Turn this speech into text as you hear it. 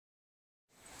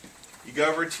You go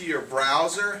over to your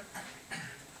browser,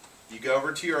 you go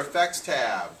over to your effects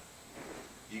tab,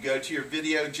 you go to your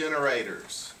video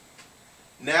generators.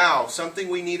 Now, something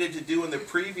we needed to do in the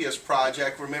previous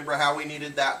project, remember how we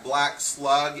needed that black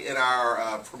slug in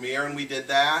our Premiere, and we did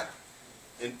that?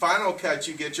 In Final Cut,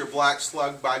 you get your black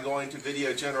slug by going to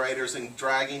video generators and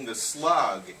dragging the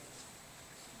slug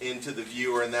into the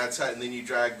viewer, and that's how, and then you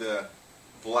drag the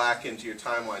black into your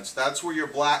timeline. So that's where your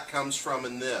black comes from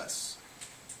in this.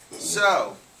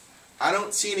 So, I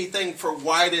don't see anything for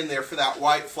white in there for that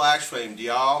white flash frame, do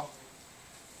y'all?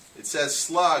 It says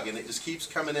slug, and it just keeps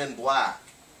coming in black.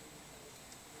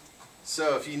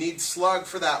 So if you need slug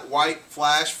for that white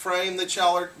flash frame that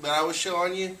I was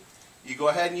showing you, you go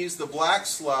ahead and use the black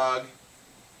slug,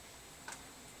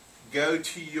 go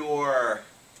to your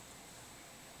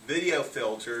video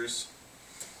filters,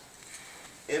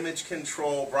 image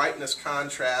control, brightness,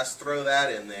 contrast, throw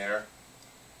that in there.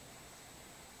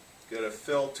 Go to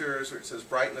filters where it says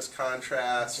brightness,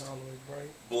 contrast,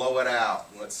 blow it out.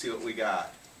 Let's see what we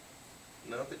got.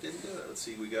 Nope, it didn't do it. Let's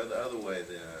see, we go the other way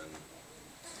then.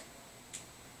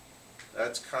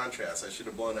 That's contrast. I should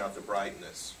have blown out the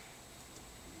brightness.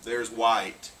 There's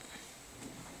white.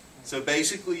 So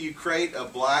basically you create a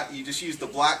black, you just use the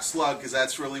black slug because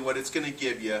that's really what it's going to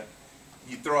give you.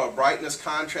 You throw a brightness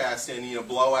contrast in, you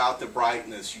blow out the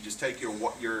brightness. You just take your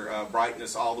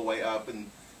brightness all the way up,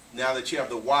 and now that you have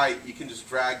the white, you can just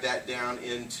drag that down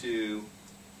into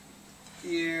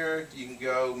here. You can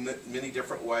go many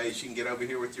different ways. You can get over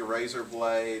here with your razor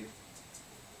blade,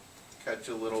 cut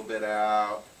you a little bit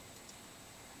out.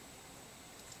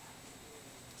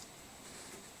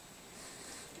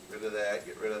 Get rid of that,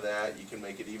 get rid of that. You can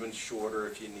make it even shorter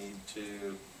if you need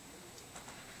to.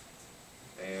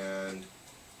 And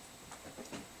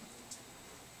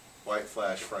white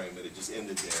flash frame, but it just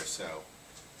ended there. So,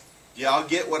 y'all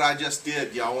get what I just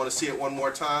did? Y'all want to see it one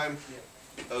more time?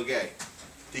 Yeah. Okay.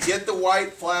 To get the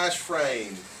white flash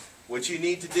frame, what you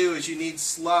need to do is you need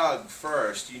slug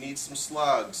first. You need some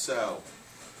slug. So,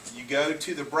 you go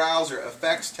to the browser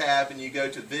effects tab and you go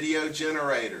to video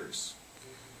generators.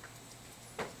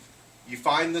 You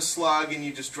find the slug and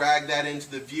you just drag that into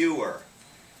the viewer.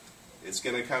 It's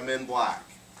going to come in black.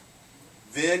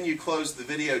 Then you close the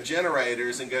video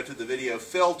generators and go to the video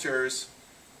filters,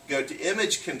 go to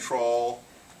image control,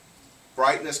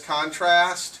 brightness,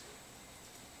 contrast,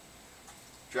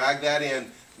 drag that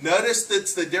in. Notice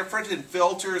that's the difference in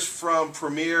filters from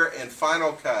Premiere and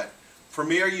Final Cut.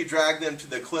 Premiere, you drag them to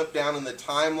the clip down in the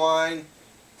timeline,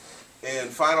 and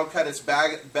Final Cut, it's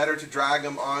better to drag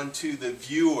them onto the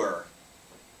viewer.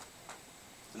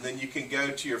 And then you can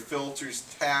go to your filters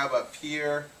tab up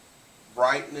here,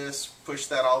 brightness, push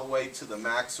that all the way to the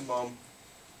maximum.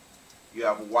 You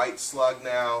have a white slug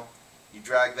now. You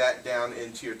drag that down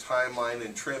into your timeline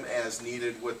and trim as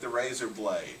needed with the razor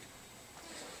blade.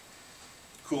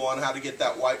 Cool on how to get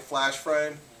that white flash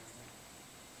frame?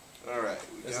 Alright.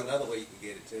 There's another way you can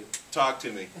get it too. Talk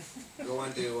to me. Go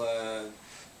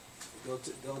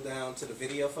down to the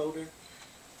video folder.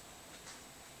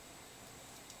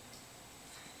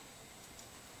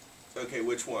 Okay,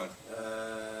 which one?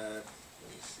 Let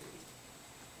me see.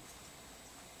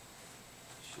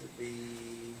 Should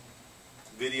be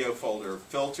video folder.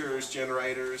 Filters,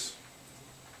 generators.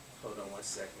 Hold on one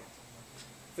second.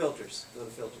 Filters. Go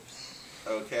to filters.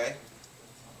 Okay.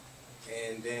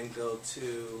 And then go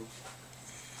to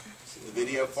the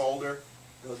video folder.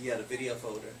 The video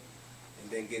folder,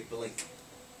 and then get blink.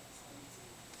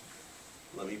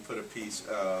 Let me put a piece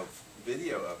of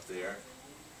video up there.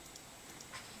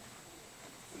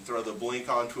 And throw the blink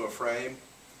onto a frame.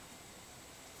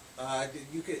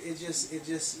 You could. It just.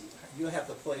 You have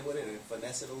to play with it and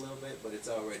finesse it a little bit, but it's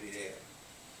already there.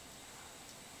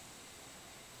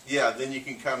 Yeah. Then you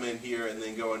can come in here and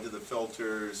then go into the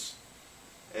filters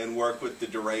and work with the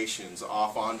durations,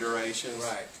 off-on durations.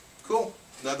 Right. Cool.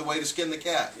 Another way to skin the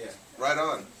cat. Yeah. Right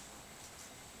on.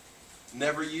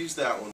 Never used that one.